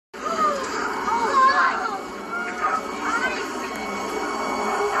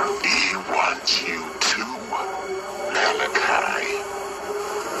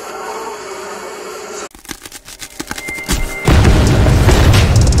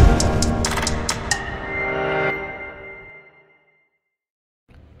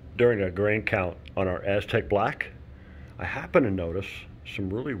During a grain count on our Aztec Black, I happened to notice some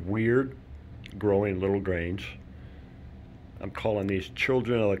really weird growing little grains. I'm calling these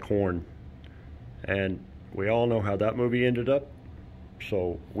children of the corn. And we all know how that movie ended up.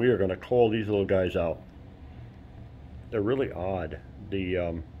 So we are going to call these little guys out. They're really odd.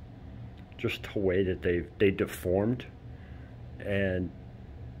 Just the way that they deformed and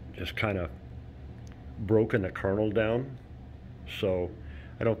just kind of broken the kernel down. So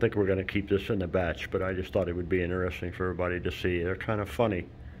I don't think we're going to keep this in the batch, but I just thought it would be interesting for everybody to see. They're kind of funny,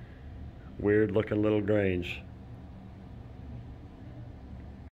 weird looking little grains.